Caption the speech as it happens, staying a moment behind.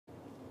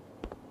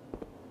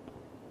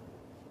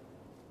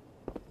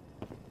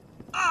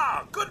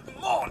Good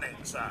morning,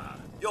 sir.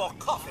 Your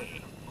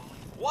coffee.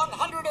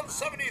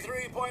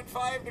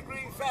 173.5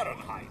 degree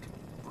Fahrenheit.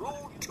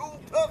 Brewed to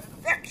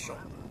perfection.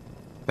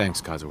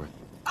 Thanks, Codsworth.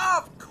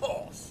 Of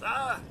course,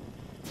 sir.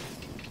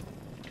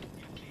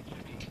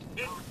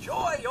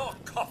 Enjoy your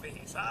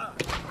coffee, sir.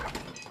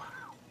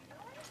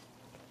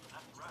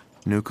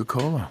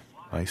 Nuka-Cola.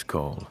 Ice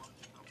cold.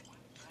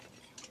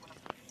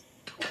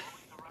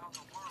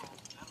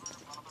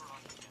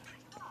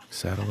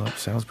 Saddle up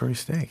Salisbury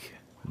steak.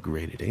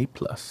 Graded A+.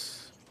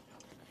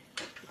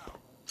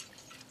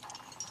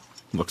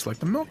 Looks like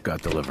the milk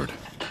got delivered.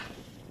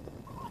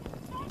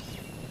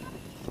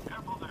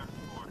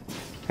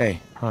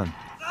 Hey, hon.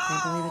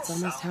 Can't believe it's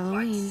almost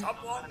Halloween.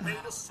 Someone made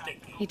a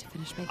stinky. Hate to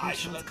finish making I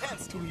shall Sean's attend to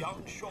costume.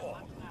 young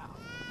Sean.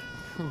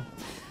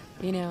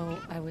 You know,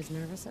 I was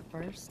nervous at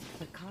first,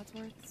 but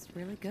Codsworth's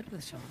really good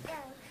with Sean.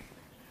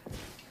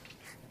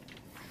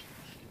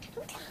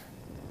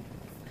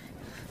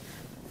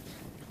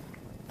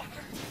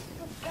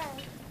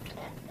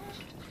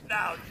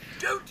 Now,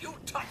 don't you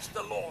touch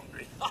the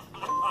laundry.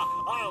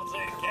 I'll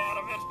take care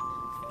of it.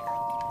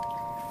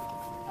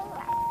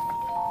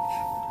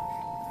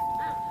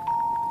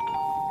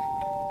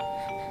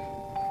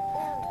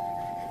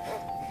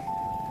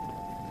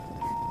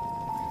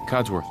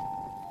 Codsworth.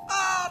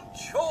 Ah,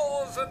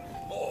 chores and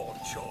more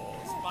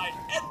chores. My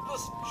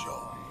endless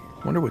joy.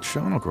 Wonder what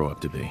Sean will grow up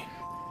to be.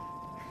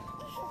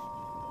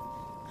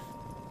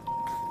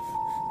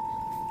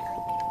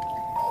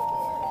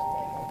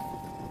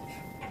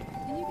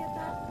 Can you get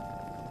that?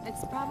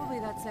 It's probably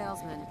that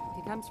salesman.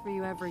 He comes for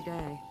you every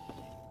day.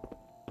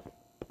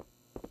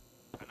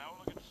 And now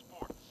look at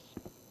sports.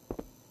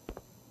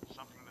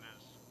 Something that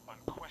is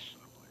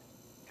unquestionably,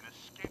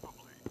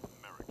 inescapably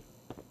American.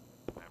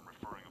 I'm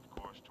referring, of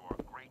course, to our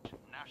great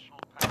national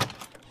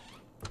pastime.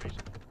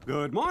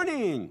 Good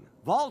morning!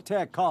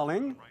 Vaultec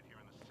calling. Right here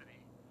in the city,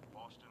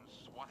 Boston's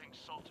swatting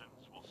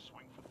sultans will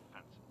swing for the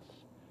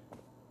fences.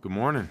 Good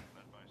morning.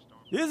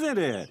 Isn't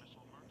it?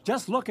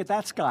 Just look at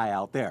that sky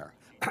out there.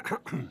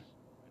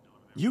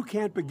 You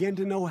can't begin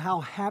to know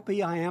how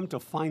happy I am to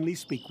finally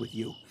speak with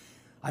you.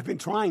 I've been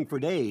trying for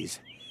days.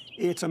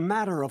 It's a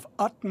matter of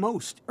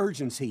utmost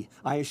urgency,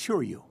 I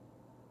assure you.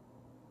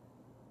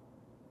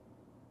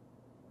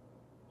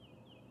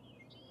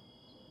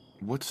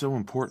 What's so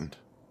important?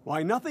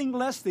 Why, nothing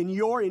less than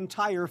your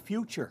entire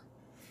future.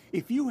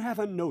 If you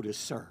haven't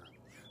noticed, sir,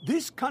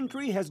 this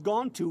country has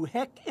gone to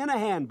heck in a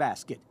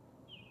handbasket.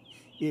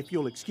 If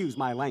you'll excuse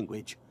my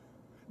language,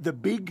 the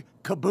big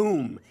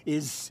kaboom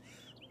is...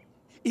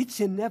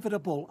 It's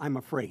inevitable, I'm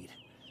afraid,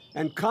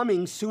 and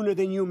coming sooner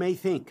than you may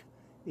think,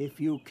 if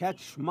you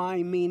catch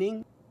my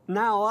meaning.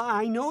 Now,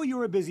 I know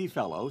you're a busy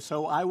fellow,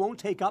 so I won't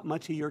take up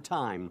much of your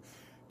time.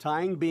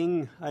 Time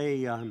being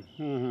a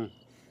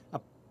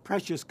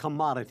precious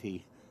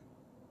commodity.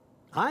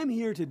 I'm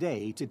here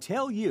today to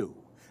tell you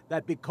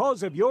that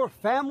because of your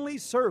family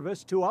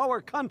service to our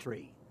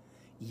country,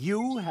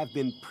 you have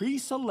been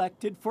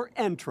pre-selected for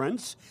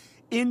entrance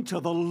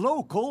into the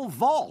local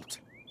vault.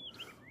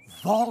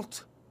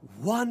 Vault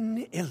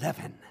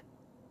 111.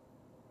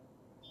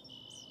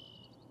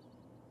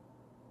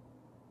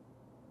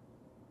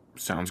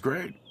 Sounds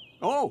great.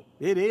 Oh,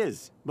 it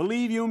is.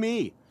 Believe you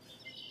me.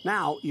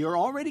 Now, you're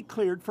already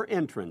cleared for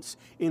entrance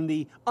in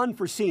the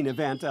unforeseen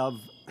event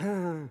of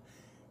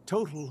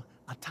total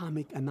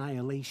atomic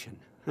annihilation.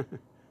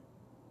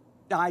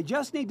 I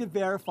just need to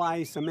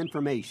verify some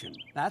information.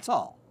 That's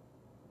all.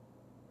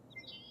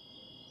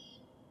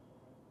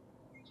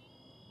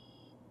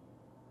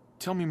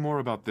 Tell me more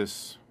about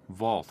this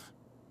vault.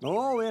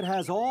 Oh, it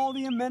has all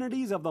the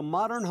amenities of the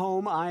modern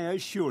home, I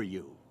assure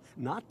you.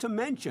 Not to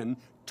mention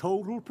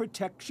total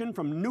protection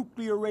from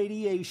nuclear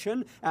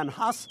radiation and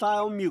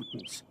hostile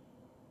mutants.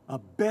 A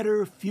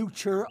better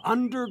future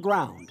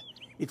underground.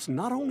 It's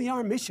not only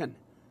our mission,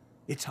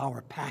 it's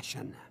our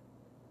passion.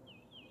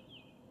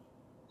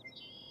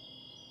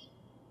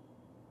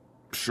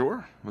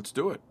 Sure, let's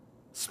do it.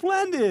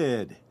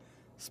 Splendid!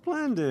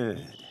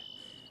 Splendid.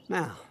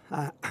 Now,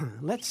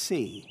 let's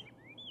see.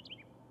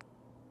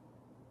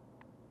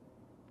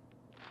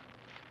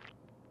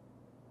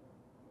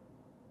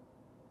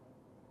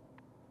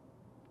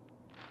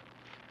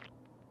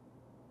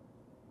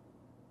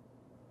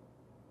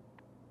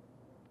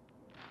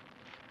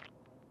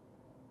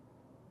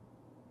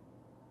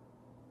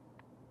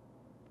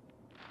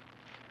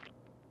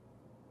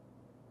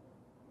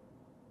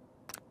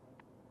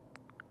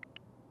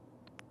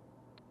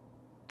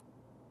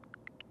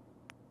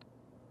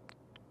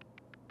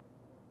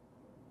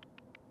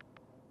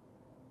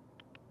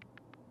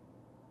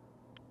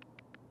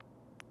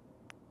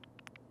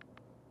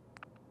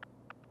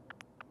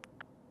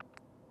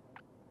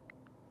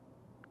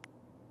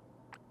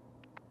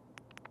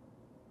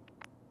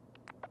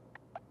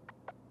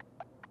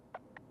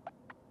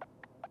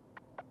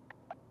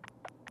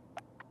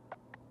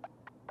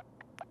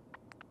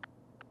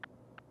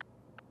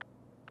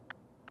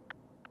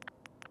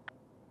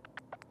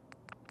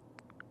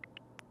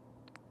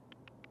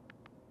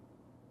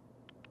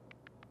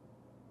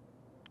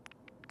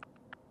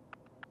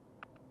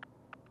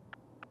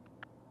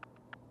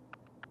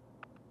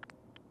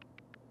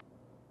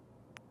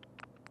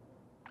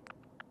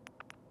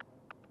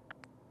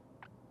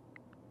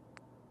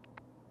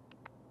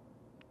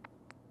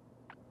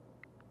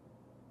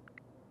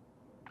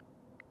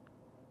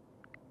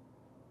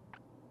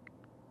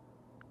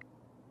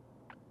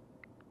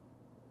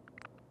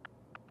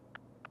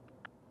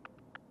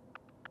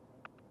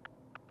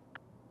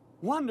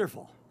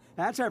 Wonderful.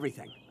 That's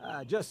everything.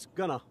 Just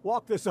gonna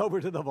walk this over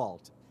to the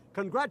vault.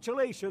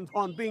 Congratulations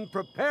on being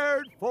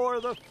prepared for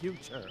the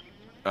future.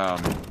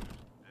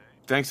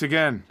 Thanks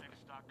again.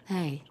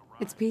 Hey,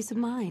 it's peace of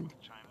mind.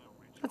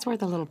 That's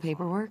worth a little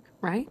paperwork,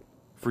 right?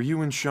 For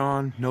you and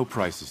Sean, no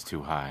price is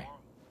too high.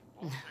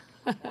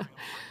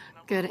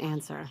 Good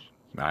answer.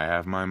 I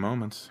have my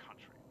moments.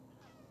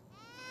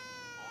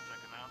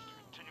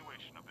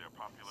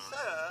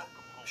 Sir,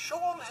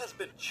 Sean has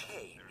been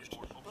changed,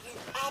 but he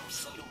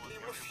absolutely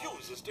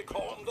refuses to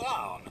calm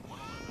down.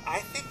 I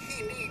think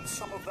he needs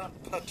some of that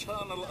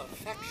paternal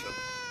affection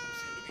you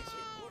seem to be so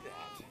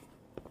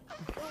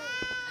good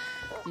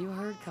at. You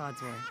heard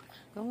Codsworth.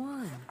 Go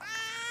on.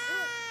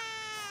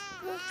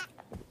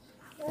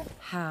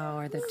 How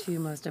are the two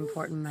most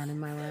important men in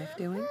my life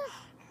doing?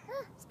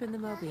 Spin the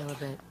mobile a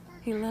bit.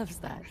 He loves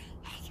that.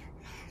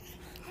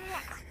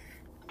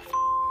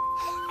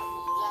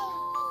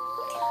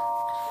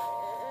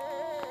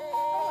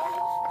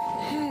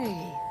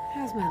 Hey,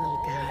 how's my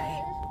little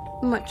guy?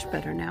 Much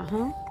better now,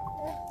 huh?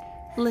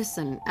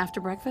 Listen, after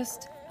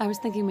breakfast, I was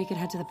thinking we could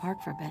head to the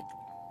park for a bit.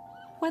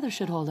 Weather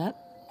should hold up.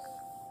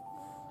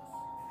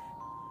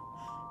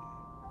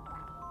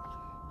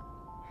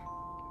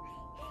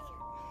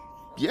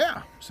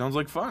 Yeah, sounds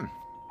like fun.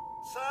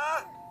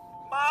 Sir,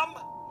 Mum,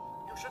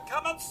 you should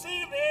come and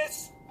see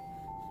this.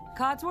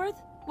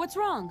 Codsworth? What's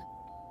wrong?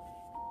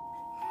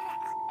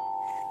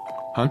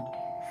 Huh?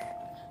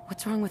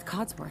 What's wrong with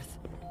Codsworth?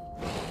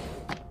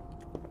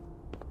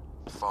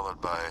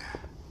 Followed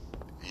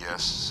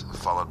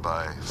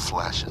by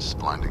flashes,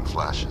 blinding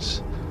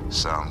flashes,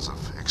 sounds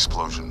of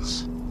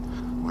explosions.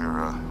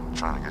 We're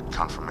trying to get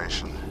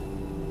confirmation.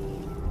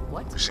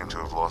 What? We seem to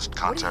have lost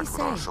contact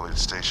with our say? affiliate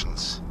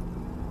stations.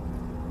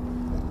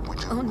 We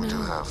do, Oh,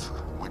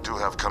 we do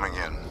have coming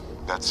in.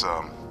 That's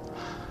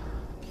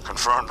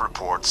confirmed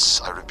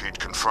reports. I repeat,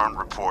 confirmed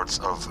reports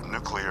of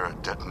nuclear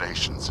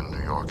detonations in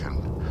New York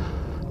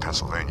and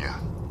Pennsylvania.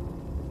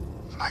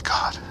 My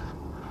God.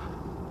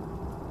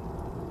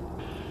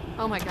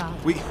 Oh my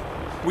God.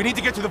 We need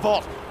to get to the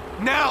vault.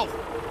 Now!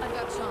 I've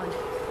got Sean.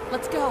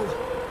 Let's go.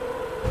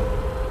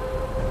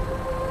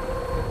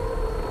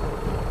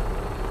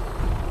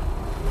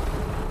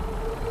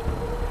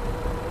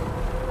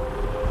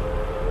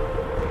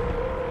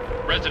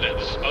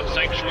 Residents of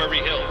Sanctuary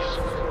Hills,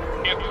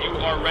 if you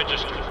are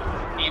registered,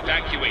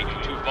 evacuate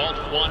to Vault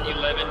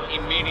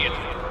 111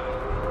 immediately.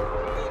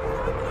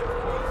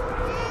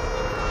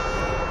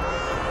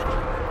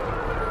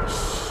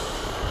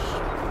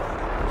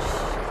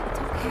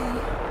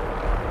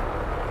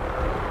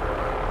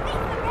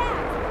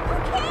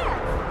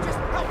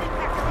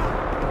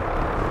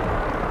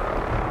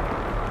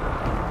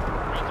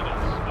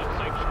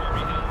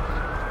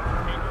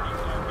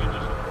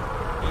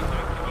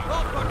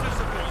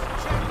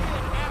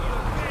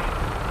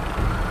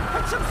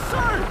 That's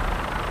absurd!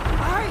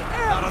 I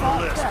am Not on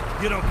the list.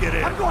 You don't get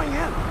in. I'm going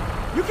in.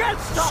 You can't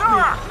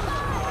stop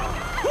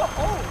me.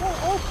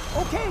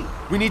 Okay.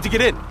 We need to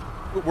get in.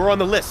 We're on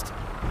the list.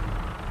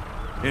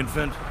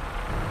 Infant,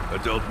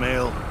 adult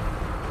male,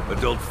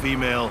 adult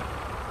female.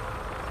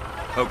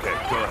 Okay,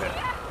 go ahead.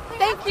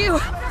 Thank you.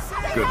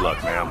 Good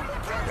luck, ma'am.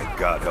 And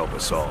God help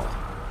us all.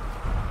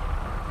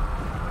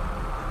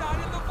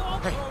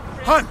 Hey,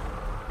 Hun!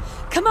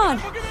 Come on.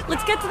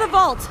 Let's get to the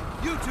vault.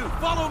 You two,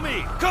 follow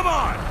me. Come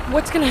on.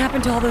 What's gonna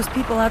happen to all those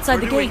people outside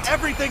We're the doing gate?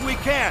 everything we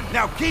can.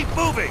 Now keep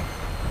moving.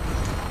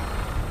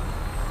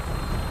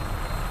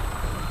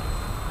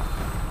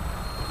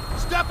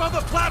 Step on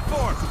the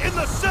platform in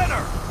the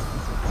center.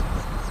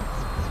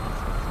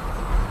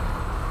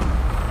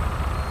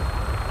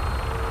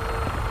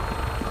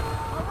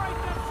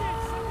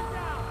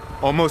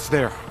 Almost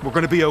there. We're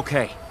gonna be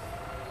okay.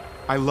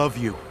 I love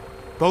you.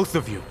 Both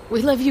of you.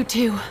 We love you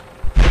too.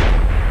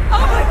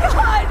 Oh my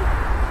God!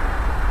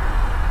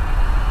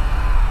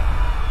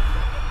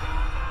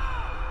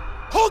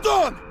 Hold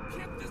on!